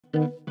This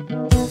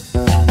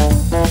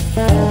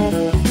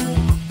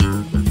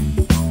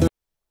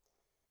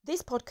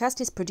podcast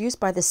is produced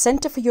by the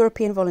Centre for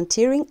European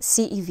Volunteering,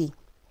 CEV.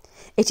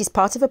 It is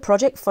part of a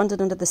project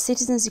funded under the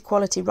Citizens'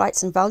 Equality,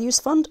 Rights and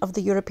Values Fund of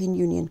the European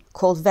Union,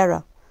 called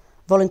VERA,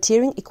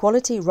 Volunteering,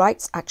 Equality,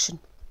 Rights, Action.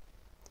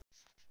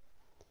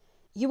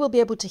 You will be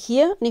able to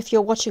hear, and if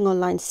you're watching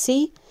online,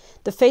 see,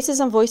 the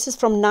faces and voices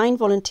from 9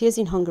 volunteers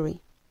in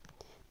Hungary.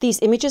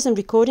 These images and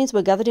recordings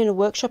were gathered in a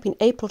workshop in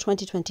April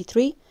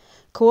 2023,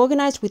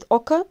 co-organised with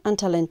OCA and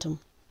Talentum.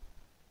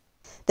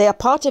 They are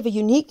part of a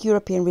unique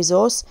European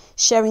resource,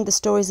 sharing the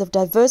stories of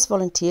diverse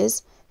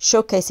volunteers,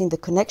 showcasing the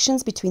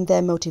connections between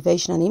their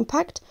motivation and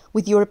impact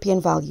with European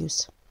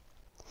values.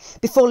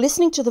 Before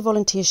listening to the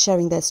volunteers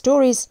sharing their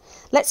stories,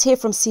 let's hear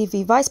from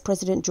CV Vice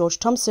President George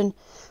Thompson,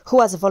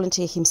 who as a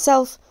volunteer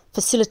himself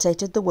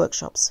facilitated the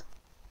workshops.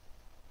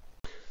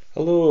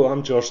 Hello,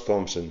 I'm George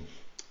Thompson.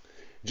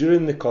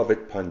 During the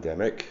COVID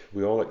pandemic,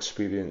 we all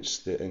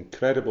experienced the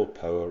incredible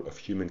power of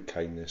human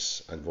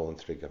kindness and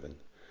voluntary giving.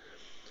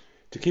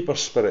 To keep our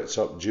spirits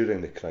up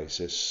during the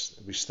crisis,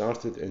 we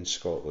started in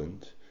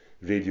Scotland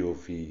Radio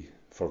V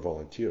for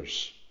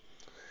volunteers.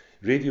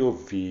 Radio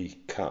V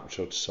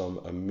captured some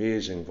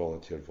amazing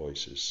volunteer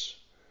voices,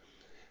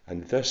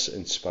 and this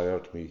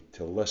inspired me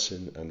to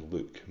listen and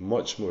look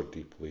much more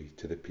deeply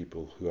to the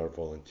people who are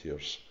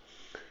volunteers,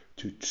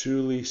 to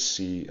truly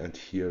see and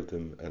hear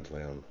them and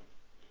learn.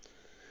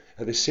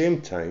 At the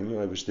same time,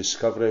 I was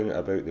discovering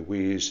about the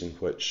ways in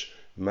which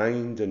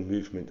mind and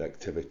movement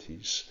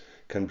activities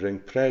can bring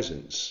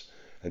presence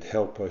and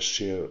help us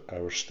share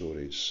our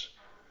stories.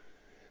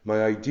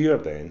 My idea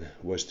then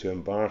was to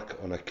embark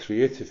on a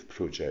creative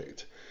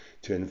project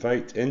to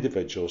invite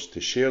individuals to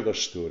share their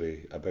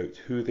story about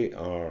who they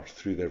are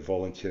through their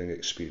volunteering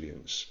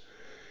experience,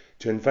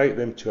 to invite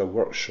them to a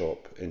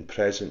workshop in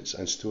presence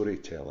and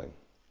storytelling,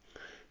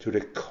 to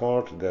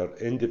record their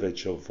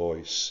individual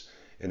voice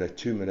in a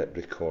 2-minute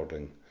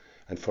recording,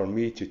 and for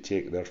me to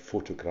take their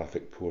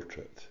photographic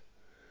portrait.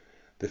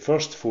 The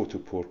first photo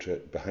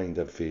portrait behind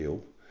a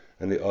veil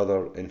and the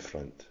other in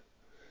front,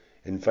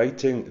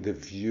 inviting the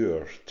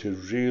viewer to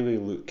really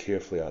look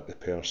carefully at the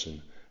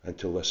person and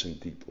to listen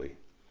deeply.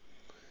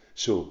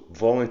 So,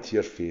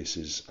 Volunteer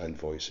Faces and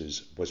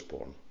Voices was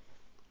born.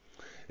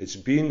 It's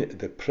been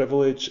the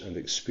privilege and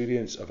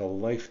experience of a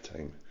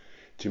lifetime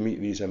to meet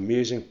these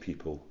amazing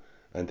people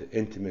and the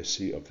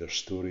intimacy of their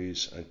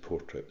stories and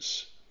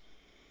portraits.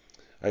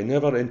 I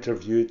never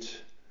interviewed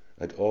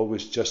and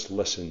always just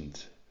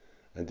listened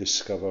and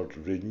discovered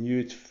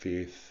renewed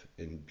faith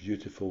in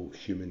beautiful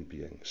human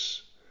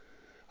beings.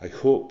 I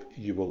hope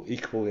you will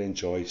equally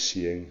enjoy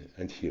seeing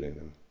and hearing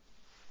them.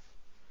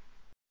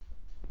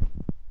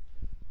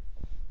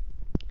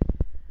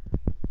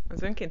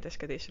 Az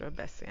önkénteskedésről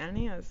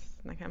beszélni, az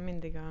nekem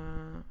mindig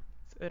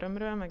az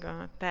örömről, meg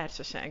a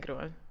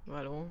társaságról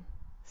való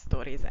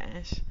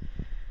sztorizás.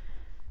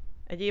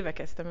 Egy éve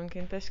kezdtem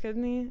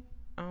önkénteskedni,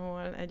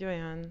 ahol egy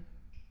olyan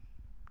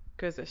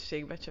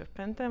közösségbe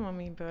csöppentem,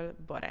 amiből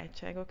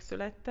barátságok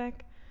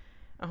születtek,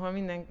 ahol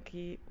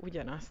mindenki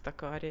ugyanazt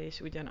akarja,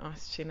 és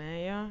ugyanazt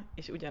csinálja,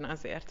 és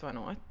ugyanazért van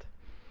ott.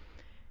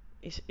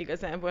 És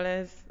igazából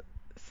ez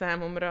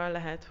számomra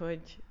lehet,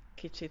 hogy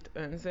kicsit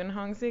önzőn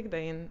hangzik,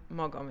 de én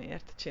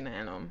magamért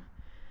csinálom.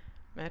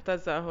 Mert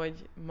azzal,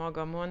 hogy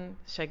magamon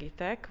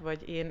segítek,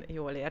 vagy én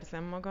jól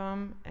érzem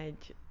magam,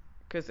 egy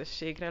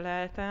közösségre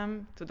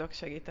leltem, tudok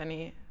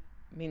segíteni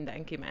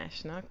mindenki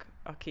másnak,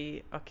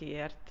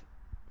 akiért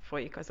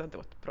folyik az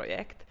adott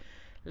projekt.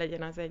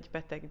 Legyen az egy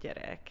beteg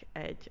gyerek,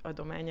 egy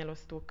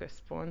adományelosztó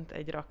központ,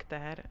 egy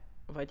raktár,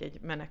 vagy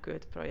egy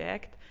menekült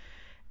projekt.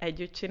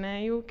 Együtt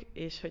csináljuk,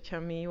 és hogyha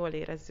mi jól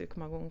érezzük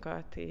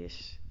magunkat,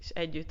 és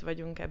együtt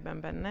vagyunk ebben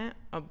benne,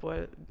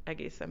 abból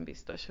egészen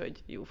biztos,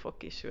 hogy jó fog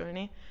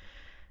kisülni.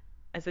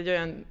 Ez egy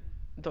olyan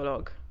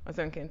dolog, az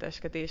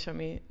önkénteskedés,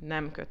 ami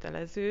nem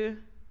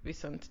kötelező,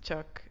 viszont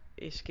csak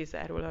és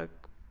kizárólag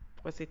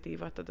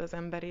pozitívat ad az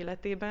ember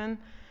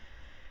életében.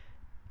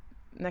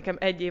 Nekem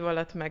 1 év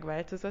alatt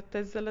megváltozott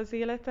ezzel az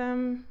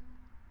életem,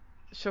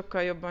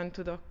 sokkal jobban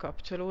tudok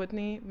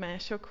kapcsolódni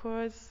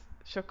másokhoz,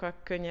 sokkal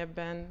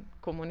könnyebben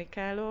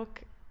kommunikálok,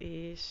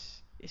 és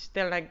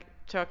tényleg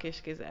csak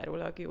és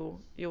kizárólag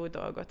jó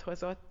dolgot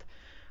hozott,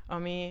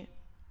 ami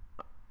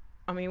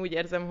úgy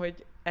érzem,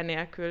 hogy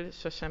enélkül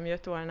sosem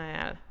jött volna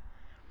el.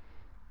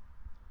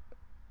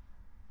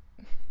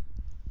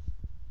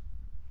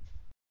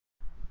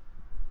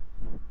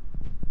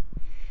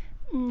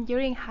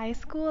 During high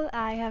school,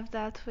 I have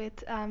dealt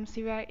with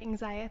severe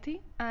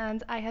anxiety,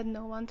 and I had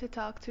no one to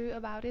talk to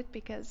about it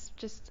because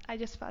I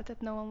just felt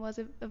that no one was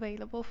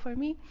available for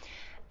me.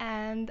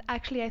 And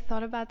actually, I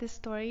thought about this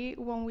story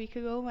 1 week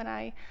ago when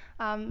I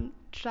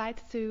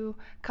tried to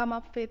come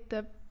up with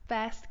the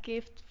best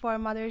gift for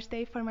Mother's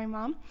Day for my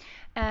mom.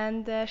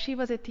 And she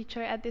was a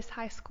teacher at this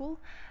high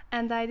school,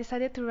 and I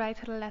decided to write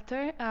her a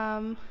letter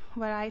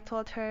where I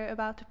told her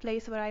about the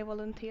place where I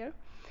volunteer.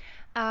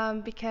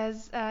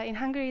 because in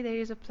Hungary there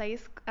is a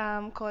place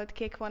called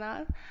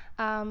Kékvonal,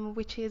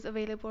 which is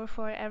available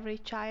for every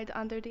child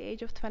under the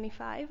age of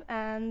 25,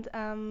 and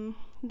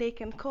they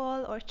can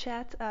call or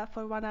chat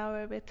for 1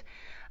 hour with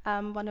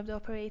one of the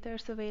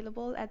operators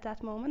available at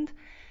that moment.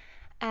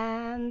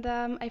 And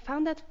I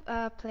found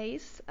that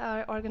place,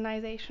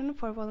 organization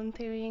for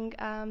volunteering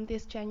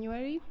this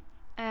January.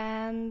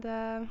 And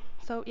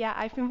so, yeah,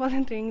 I've been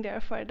volunteering there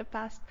for the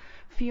past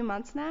few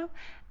months now.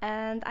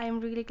 And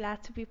I'm really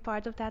glad to be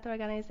part of that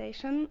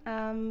organization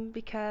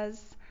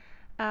because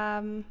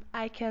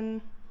I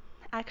can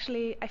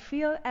actually, I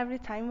feel every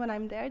time when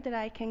I'm there that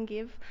I can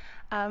give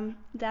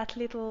that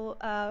little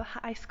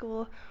high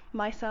school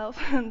myself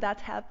that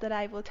help that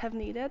I would have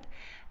needed.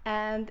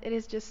 And it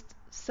is just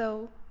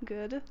so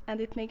good, and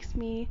it makes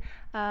me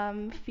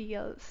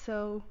feel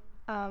so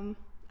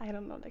I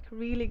don't know, like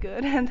really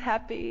good and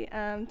happy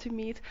to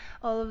meet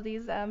all of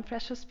these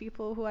precious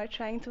people who are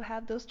trying to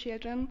help those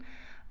children.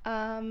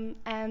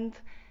 And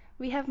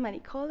we have many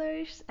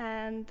callers,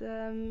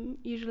 and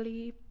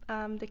usually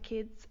the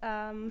kids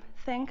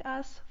thank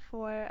us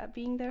for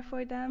being there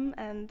for them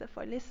and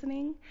for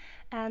listening.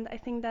 And I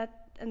think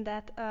that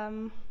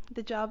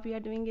the job we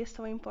are doing is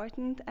so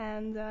important,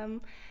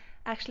 and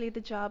actually the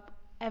job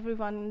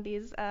everyone in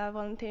these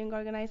volunteering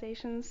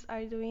organizations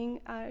are doing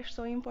are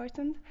so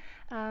important.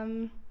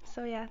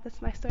 So yeah,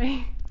 that's my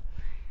story.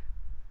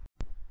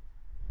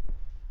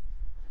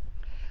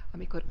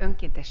 Amikor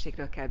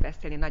önkéntességről kell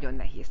beszélni, nagyon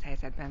nehéz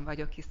helyzetben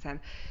vagyok,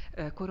 hiszen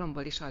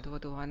koromból is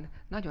adódóan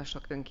nagyon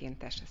sok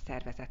önkéntes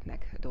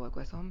szervezetnek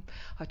dolgozom.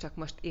 Ha csak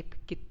most épp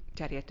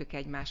kicseréltük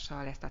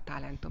egymással ezt a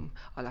Talentum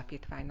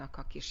alapítványnak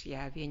a kis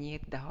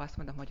jelvényét, de ha azt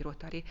mondom, hogy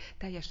Rotary,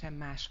 teljesen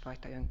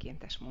másfajta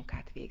önkéntes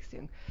munkát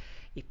végzünk.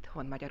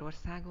 Itthon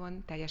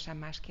Magyarországon teljesen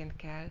másként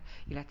kell,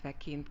 illetve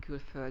kint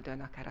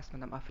külföldön, akár azt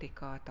mondom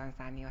Afrika,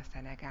 Tanzánia,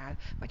 Szenegál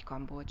vagy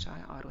Kambodzsa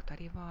a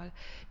Rotarival,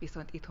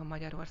 viszont itthon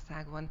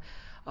Magyarországon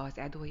az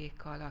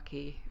EDO-ékkal,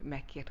 aki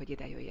megkért, hogy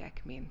ide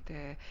jöjjek, mint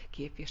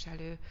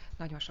képviselő,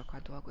 nagyon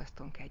sokat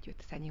dolgoztunk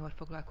együtt szenior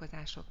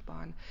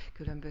foglalkozásokban,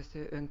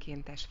 különböző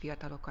önkéntes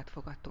fiatalokat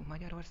fogadtunk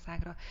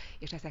Magyarországra,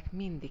 és ezek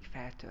mindig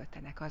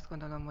feltöltenek. Azt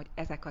gondolom, hogy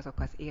ezek azok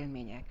az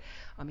élmények,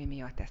 ami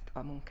miatt ezt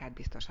a munkát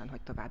biztosan,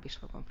 hogy tovább is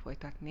fogom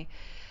folytatni.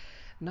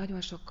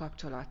 Nagyon sok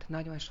kapcsolat,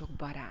 nagyon sok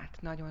barát,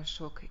 nagyon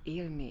sok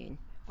élmény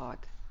ad,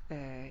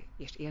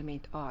 és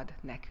élményt ad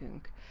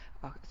nekünk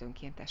az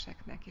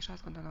önkénteseknek, és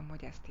azt gondolom,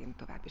 hogy ezt én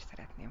tovább is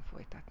szeretném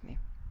folytatni.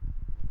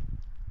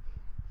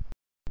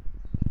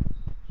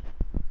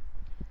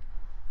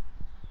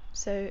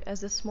 So,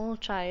 as a small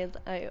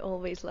child, I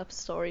always loved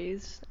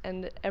stories,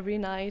 and every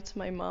night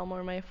my mom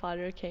or my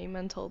father came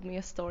and told me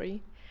a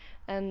story,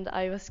 and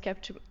I was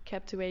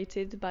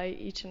captivated by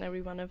each and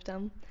every one of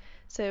them.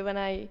 So, when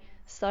I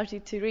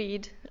started to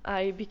read,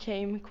 I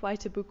became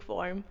quite a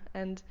bookworm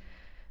and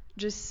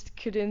just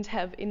couldn't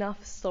have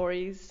enough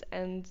stories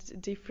and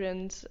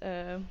different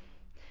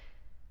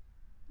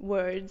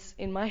words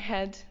in my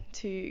head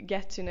to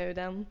get to know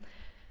them.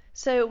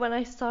 So when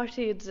I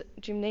started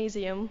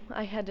gymnasium,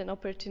 I had an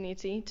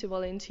opportunity to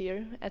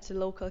volunteer at a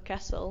local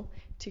castle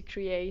to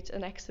create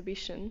an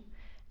exhibition.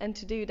 And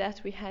to do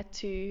that, we had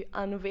to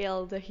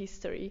unveil the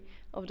history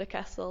of the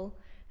castle.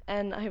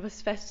 And I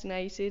was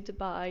fascinated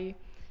by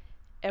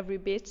every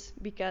bit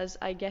because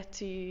I get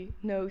to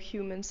know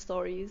human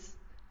stories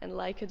and,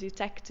 like a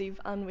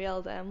detective,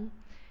 unveil them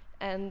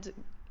and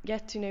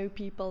get to know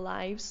people's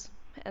lives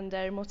and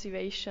their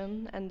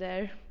motivation and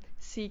their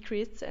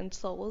secrets and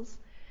souls.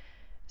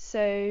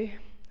 So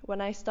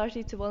when I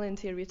started to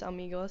volunteer with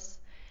Amigos,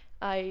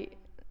 I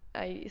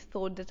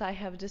thought that I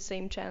have the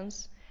same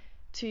chance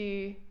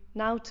to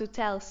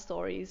tell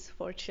stories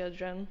for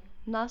children,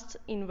 not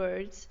in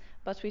words,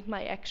 but with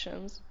my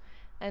actions,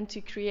 and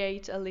to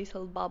create a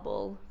little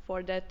bubble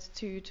for that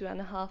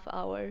 2.5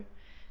 hours,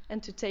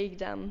 and to take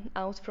them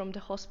out from the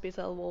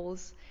hospital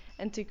walls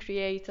and to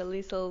create a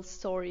little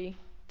story,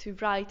 to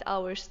write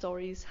our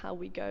stories, how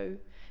we go,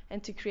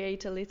 and to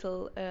create a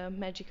little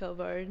magical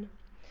world.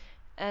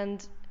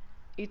 And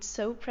it's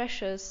so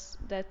precious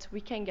that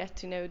we can get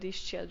to know these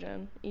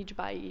children each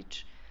by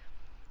each.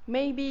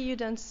 Maybe you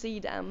don't see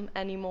them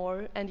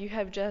anymore and you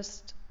have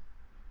just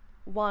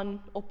one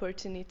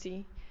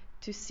opportunity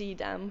to see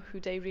them who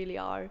they really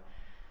are,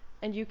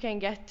 and you can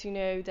get to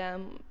know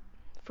them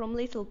from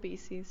little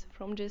pieces,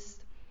 from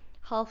just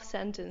half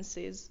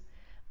sentences.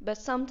 But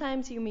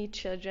sometimes you meet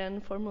children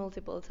for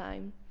multiple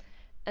time,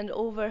 and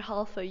over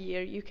half a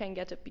year you can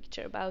get a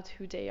picture about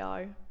who they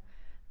are.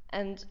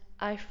 And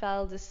I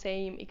felt the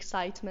same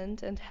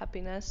excitement and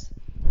happiness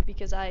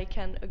because I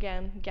can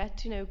again get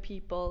to know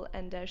people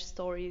and their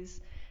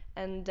stories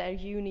and their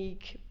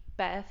unique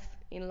path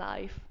in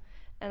life.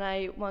 And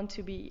I want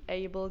to be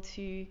able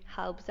to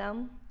help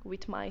them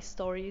with my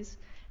stories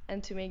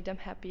and to make them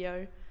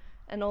happier.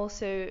 And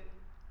also,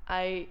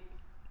 I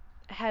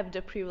have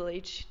the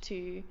privilege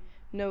to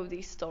know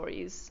these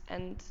stories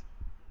and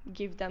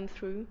give them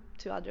through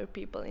to other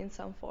people in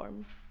some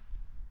form.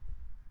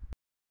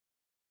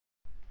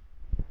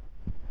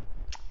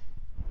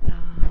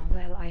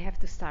 Well, I have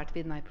to start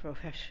with my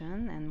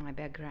profession and my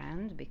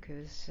background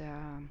because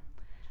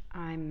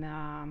I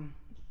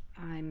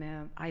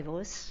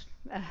was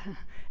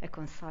a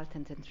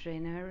consultant and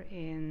trainer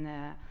in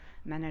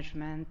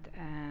management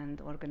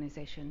and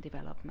organization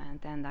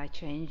development, and I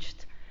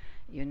changed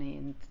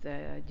unit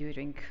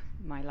during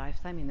my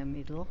lifetime in the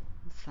middle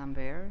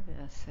somewhere.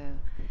 So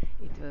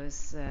it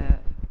was a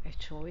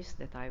choice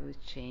that I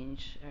would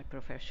change a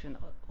profession,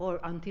 or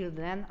until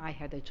then I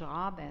had a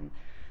job, and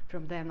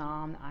from then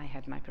on I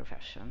had my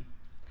profession.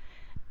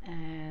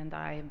 And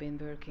I have been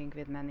working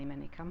with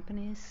many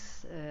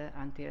companies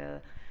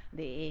until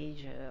the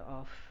age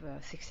of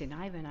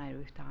 69 when I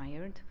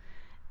retired,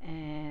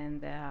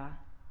 and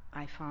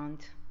I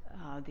found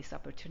this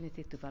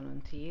opportunity to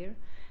volunteer,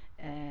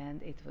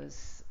 and it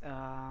was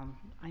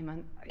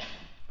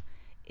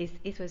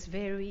it was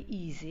very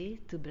easy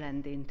to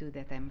blend into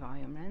that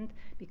environment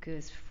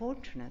because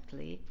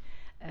fortunately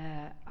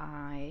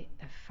I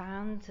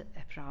found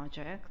a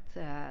project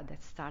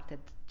that started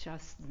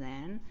just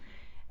then,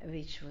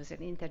 which was an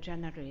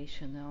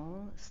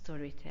intergenerational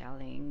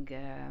storytelling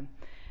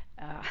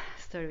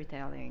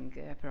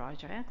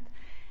project.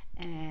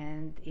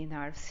 And in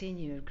our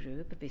senior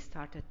group, we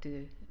started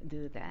to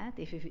do that.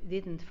 If we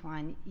didn't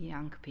find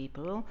young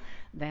people,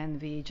 then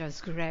we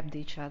just grabbed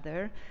each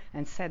other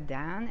and sat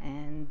down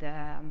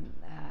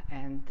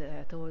and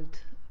told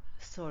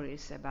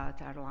stories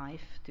about our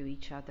life to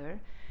each other.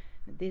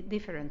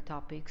 Different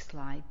topics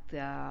like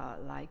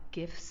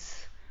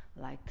gifts,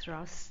 like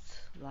trust,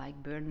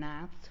 like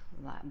burnout,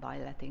 by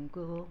letting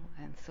go,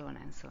 and so on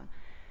and so on.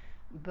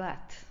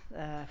 But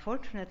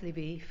fortunately,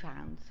 we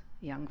found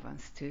young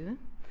ones too,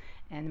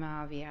 and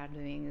now we are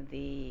doing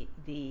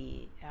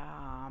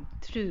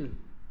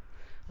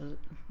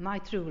my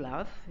true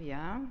love.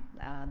 Yeah,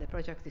 the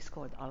project is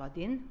called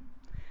Aladdin.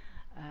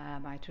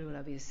 My true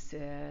love is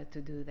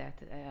to do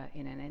that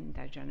in an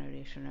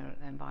intergenerational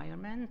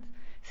environment,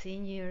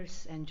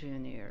 seniors and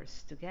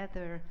juniors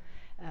together,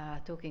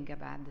 talking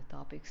about the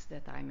topics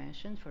that I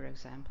mentioned, for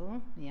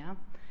example. Yeah,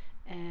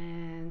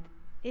 and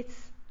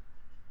it's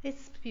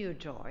pure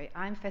joy.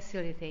 I'm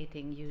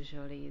facilitating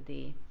usually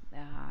the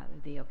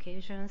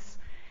occasions,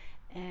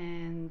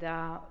 and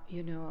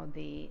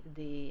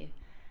the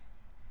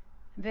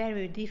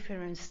very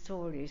different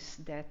stories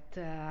that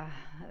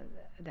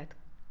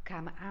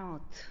come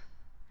out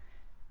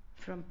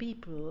from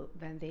people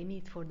when they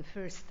meet for the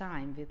first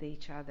time with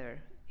each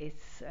other.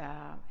 It's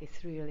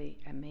really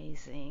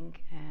amazing,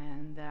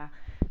 and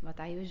what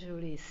I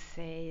usually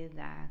say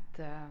that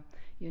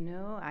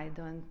I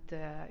don't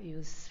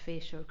use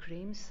facial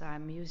creams.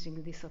 I'm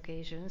using these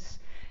occasions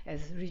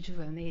as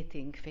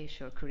rejuvenating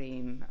facial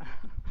cream.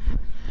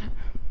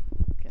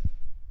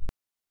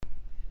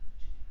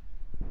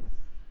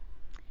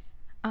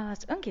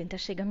 Az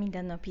önkéntesség a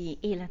mindennapi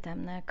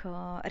életemnek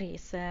a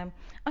része.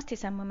 Azt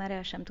hiszem, ma már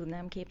el sem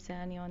tudnám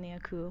képzelni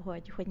anélkül,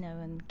 hogy ne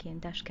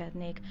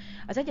önkénteskednék.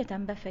 Az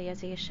egyetem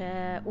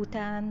befejezése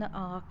után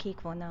a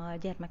Kék Vonal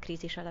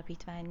Gyermekkrízis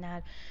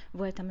Alapítványnál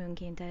voltam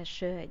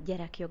önkéntes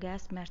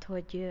gyerekjogász, mert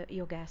hogy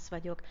jogász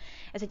vagyok.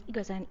 Ez egy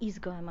igazán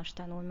izgalmas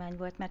tanulmány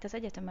volt, mert az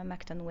egyetemen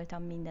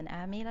megtanultam minden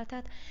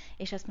elméletet,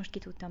 és ezt most ki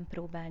tudtam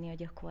próbálni a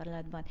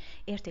gyakorlatban.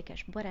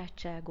 Értékes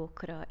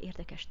barátságokra,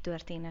 érdekes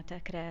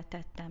történetekre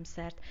tettem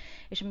szert.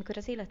 És amikor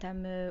az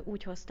életem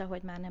úgy hozta,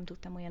 hogy már nem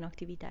tudtam olyan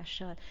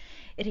aktivitással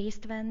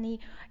részt venni,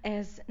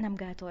 ez nem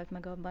gátolt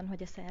meg abban,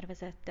 hogy a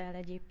szervezettel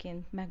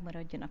egyébként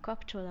megmaradjon a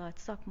kapcsolat,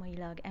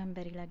 szakmailag,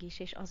 emberileg is,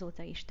 és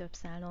azóta is több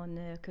szálon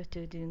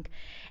kötődünk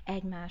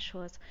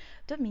egymáshoz.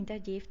 Több mint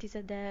egy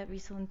évtizede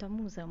viszont a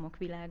múzeumok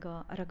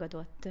világa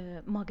ragadott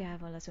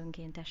magával az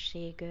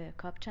önkéntesség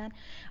kapcsán.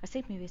 A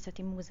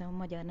Szépművészeti Múzeum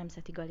Magyar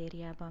Nemzeti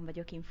Galériában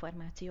vagyok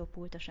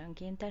információpultos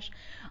önkéntes,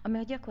 ami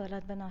a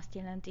gyakorlatban azt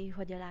jelenti,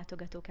 hogy a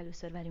látogatók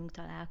először velünk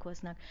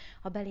találkoznak.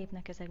 Ha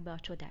belépnek ezekbe a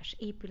csodás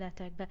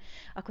épületekbe,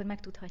 akkor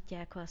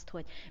megtudhatják azt,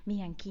 hogy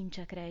milyen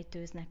kincsek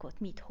rejtőznek ott,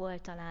 mit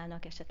hol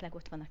találnak, esetleg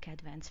ott van a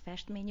kedvenc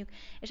festményük,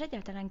 és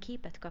egyáltalán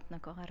képet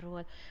kapnak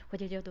arról,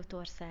 hogy egy adott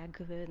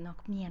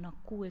országnak milyen a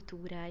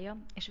kultúrája,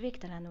 és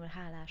végtelenül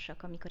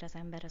hálásak, amikor az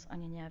ember az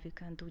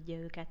anyanyelvükön tudja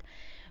őket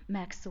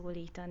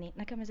megszólítani.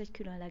 Nekem ez egy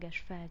különleges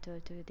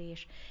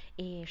feltöltődés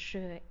és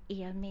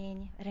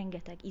élmény,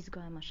 rengeteg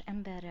izgalmas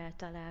emberrel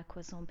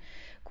találkozom,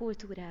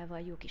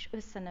 kultúrával jó kis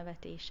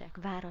összenevetések,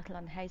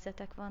 váratlan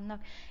helyzetek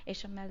vannak,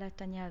 és emellett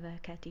a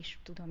nyelveket is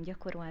tudom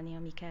gyakorolni,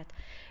 amiket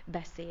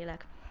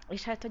beszélek.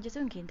 És hát, hogy az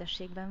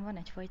önkéntességben van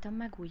egyfajta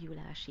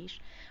megújulás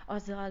is,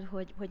 azzal,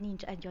 hogy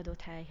nincs egy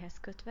adott helyhez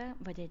kötve,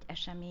 vagy egy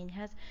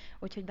eseményhez,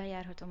 úgyhogy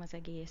bejárhatom az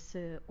egész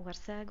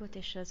országot,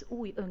 és az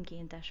új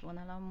önkéntes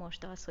vonalam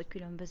most az, hogy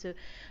különböző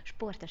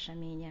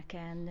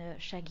sporteseményeken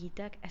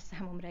segítek, ez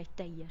számomra egy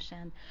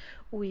teljesen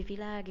új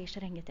világ, és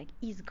rengeteg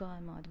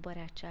izgalmat,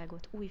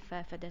 barátságot, új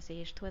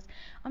felfedezést hoz,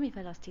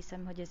 amivel azt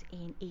hiszem, hogy az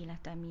én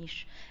életem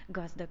is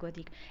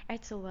gazdagodik.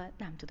 Egy szóval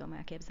nem tudom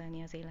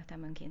elképzelni az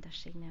életem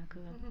önkéntesség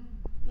nélkül.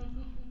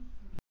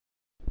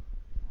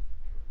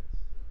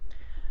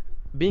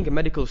 Being a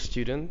medical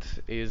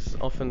student is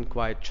often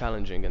quite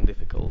challenging and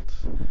difficult.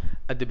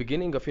 At the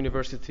beginning of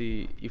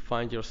university, you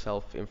find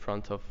yourself in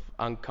front of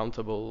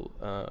uncountable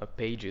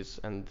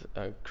pages and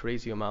a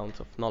crazy amount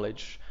of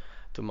knowledge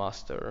to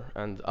master.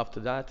 And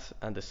after that,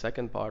 and the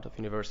second part of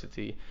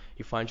university,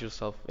 you find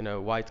yourself in a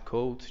white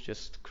coat,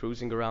 just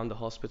cruising around the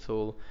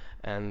hospital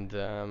and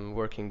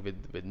working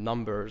with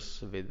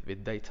numbers,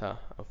 with data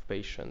of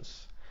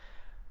patients.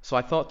 So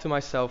I thought to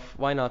myself,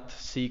 why not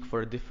seek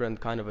for a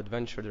different kind of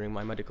adventure during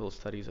my medical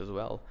studies as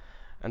well?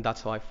 And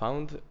that's how I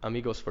found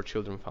Amigos for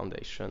Children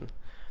Foundation,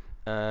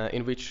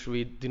 in which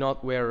we do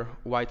not wear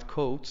white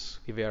coats,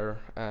 we wear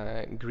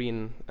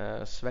green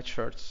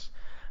sweatshirts,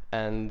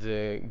 and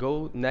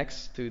go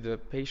next to the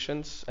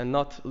patients and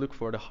not look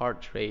for the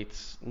heart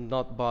rates,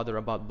 not bother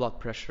about blood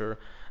pressure,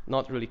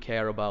 not really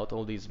care about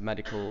all these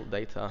medical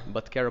data,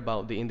 but care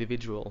about the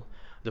individual,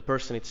 the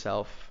person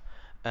itself,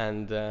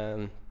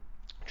 and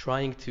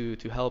trying to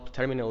help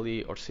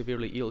terminally or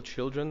severely ill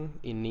children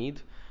in need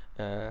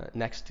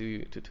next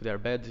to their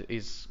bed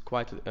is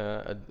quite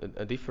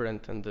a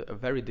different and a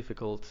very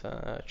difficult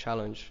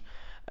challenge,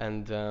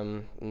 and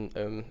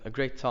a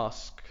great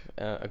task,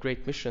 a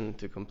great mission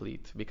to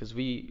complete, because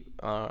we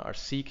are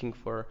seeking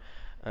for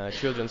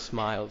children's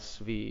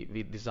smiles.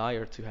 We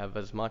desire to have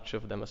as much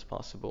of them as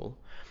possible.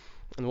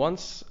 And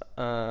once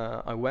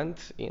I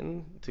went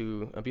in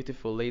to a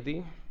beautiful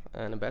lady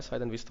and a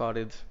bedside, and we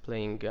started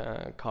playing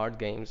card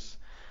games.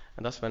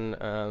 And that's when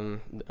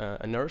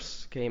a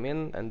nurse came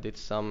in and did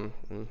some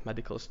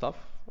medical stuff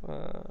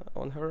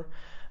on her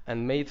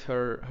and made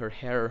her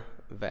hair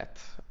wet,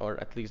 or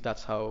at least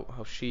that's how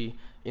she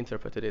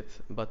interpreted it.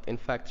 But in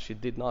fact, she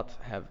did not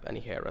have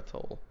any hair at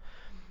all.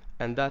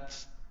 And that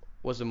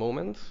was a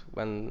moment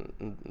when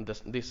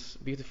this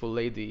beautiful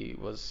lady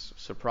was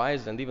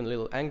surprised and even a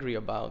little angry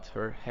about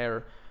her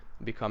hair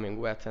becoming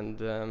wet,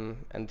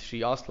 and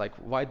she asked, like,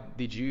 why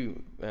did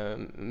you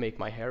make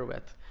my hair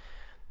wet?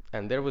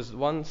 And there was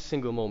one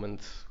single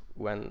moment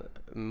when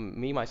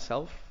me,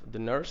 myself, the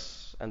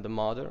nurse, and the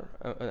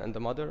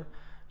mother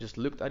just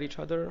looked at each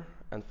other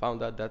and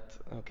found out that,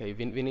 okay,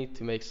 we need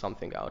to make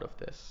something out of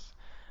this.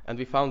 And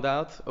we found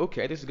out,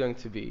 okay, this is going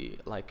to be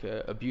like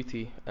a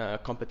beauty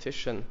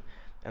competition,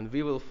 and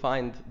we will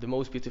find the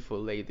most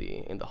beautiful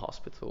lady in the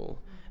hospital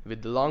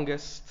with the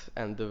longest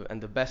and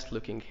the best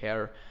looking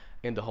hair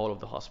in the whole of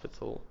the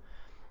hospital.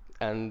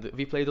 And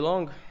we played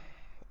along,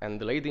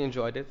 and the lady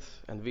enjoyed it,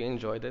 and we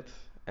enjoyed it,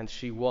 and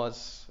she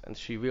was, and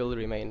she will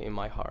remain in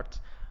my heart,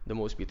 the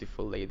most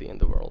beautiful lady in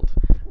the world.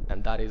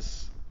 And that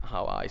is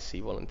how I see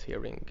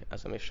volunteering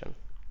as a mission.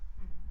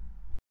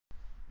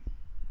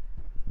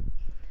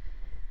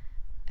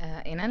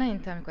 Én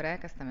eleinte, amikor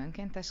elkezdtem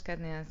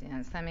önkénteskedni, az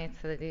ilyen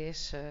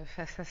szemétszedés,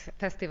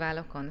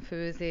 fesztiválokon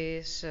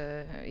főzés,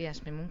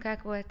 ilyesmi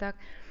munkák voltak,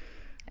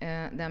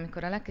 de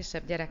amikor a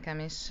legkisebb gyerekem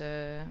is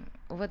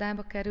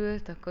óvodába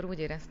került, akkor úgy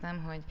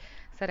éreztem, hogy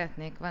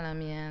szeretnék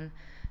valamilyen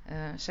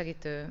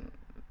segítő,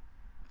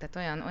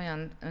 tehát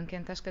olyan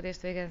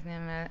önkénteskedést végezni,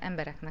 amivel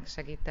embereknek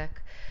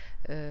segítek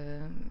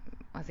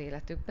az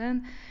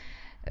életükben.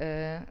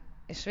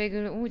 És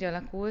végül úgy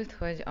alakult,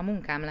 hogy a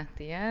munkám lett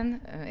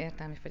ilyen,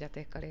 értelmi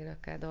fogyatékkal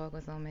élőkkel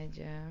dolgozom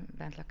egy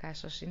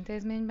bentlakásos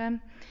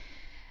intézményben,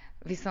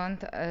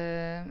 viszont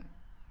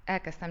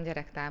elkezdtem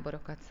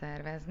gyerektáborokat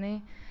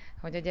szervezni,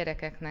 hogy a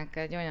gyerekeknek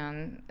egy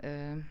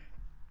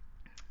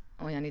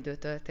olyan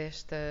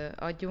időtöltést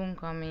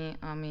adjunk,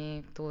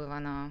 ami túl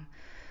van a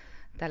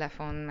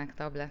telefon, meg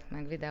tablet,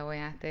 meg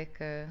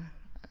videójáték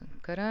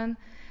körön.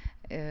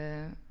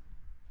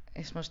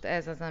 És most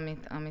ez az,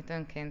 amit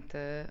önként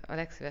a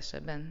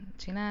legszívesebben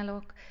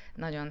csinálok.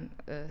 Nagyon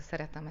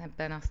szeretem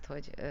ebben azt,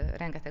 hogy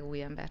rengeteg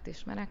új embert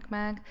ismerek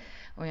meg,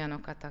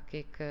 olyanokat,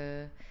 akik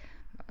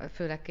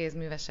főleg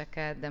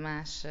kézműveseket, de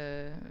más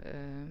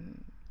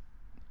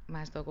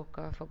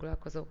dolgokkal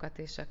foglalkozókat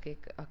is,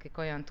 akik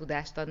olyan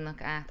tudást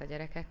adnak át a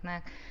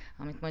gyerekeknek,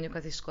 amit mondjuk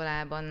az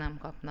iskolában nem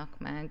kapnak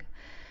meg.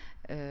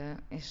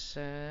 És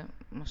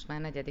most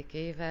már 4.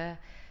 éve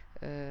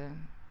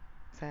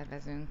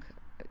szervezünk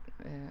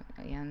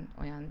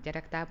olyan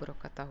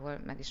gyerektáborokat, ahol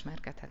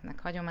megismerkedhetnek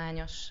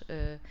hagyományos,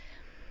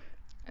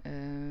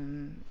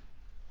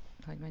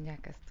 hogy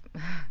mondják ezt,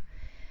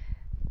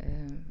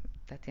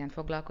 tehát ilyen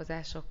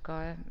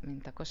foglalkozásokkal,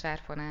 mint a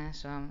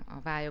kosárfonás,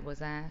 a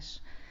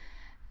vályogozás,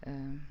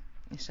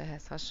 és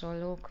ehhez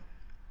hasonlók.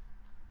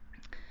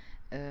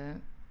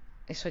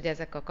 És hogy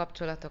ezek a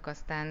kapcsolatok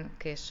aztán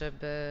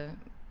később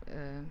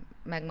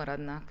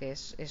megmaradnak,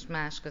 és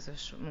más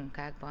közös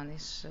munkákban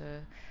is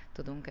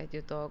tudunk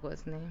együtt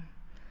dolgozni.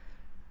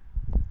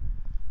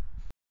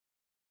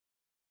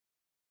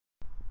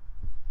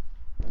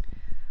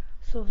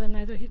 So when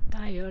I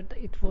retired,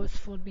 it was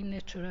for me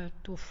natural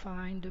to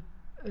find a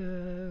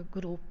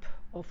group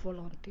of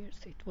volunteers.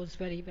 It was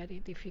very, very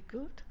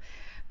difficult,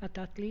 but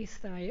at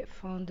least I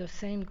found the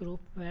same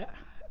group where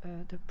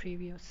the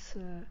previous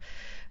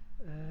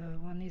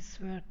one is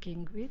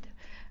working with,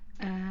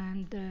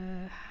 and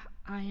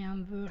I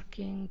am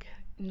working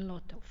in a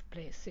lot of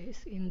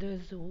places, in the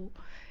zoo,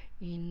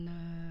 in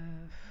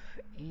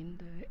in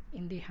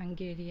the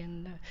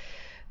Hungarian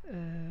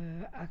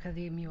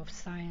Academy of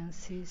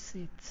Sciences,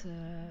 it's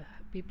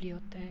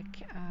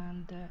bibliothèque,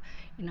 and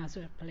in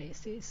other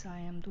places I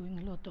am doing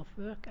a lot of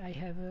work. I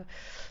have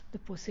the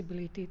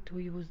possibility to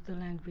use the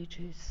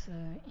languages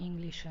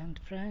English and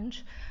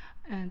French,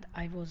 and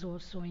I was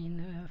also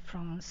in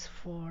France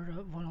for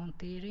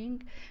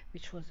volunteering,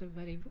 which was a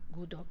very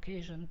good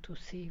occasion to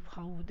see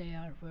how they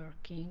are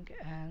working.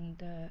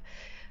 And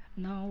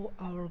now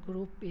our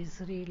group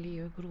is really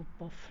a group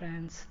of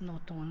friends,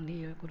 not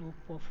only a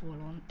group of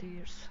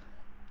volunteers.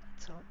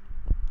 That's all.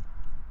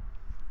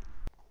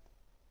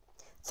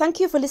 Thank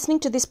you for listening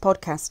to this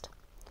podcast.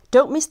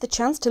 Don't miss the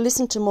chance to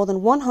listen to more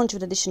than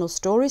 100 additional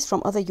stories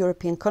from other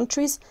European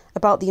countries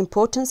about the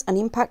importance and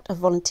impact of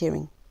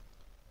volunteering.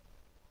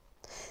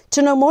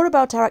 To know more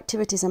about our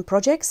activities and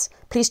projects,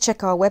 please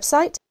check our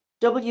website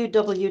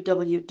www.cev.be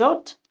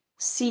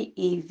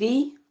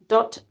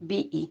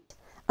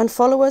and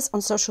follow us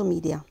on social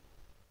media.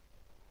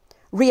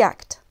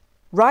 REACT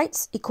 –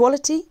 Rights,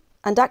 Equality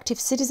and Active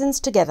Citizens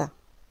Together.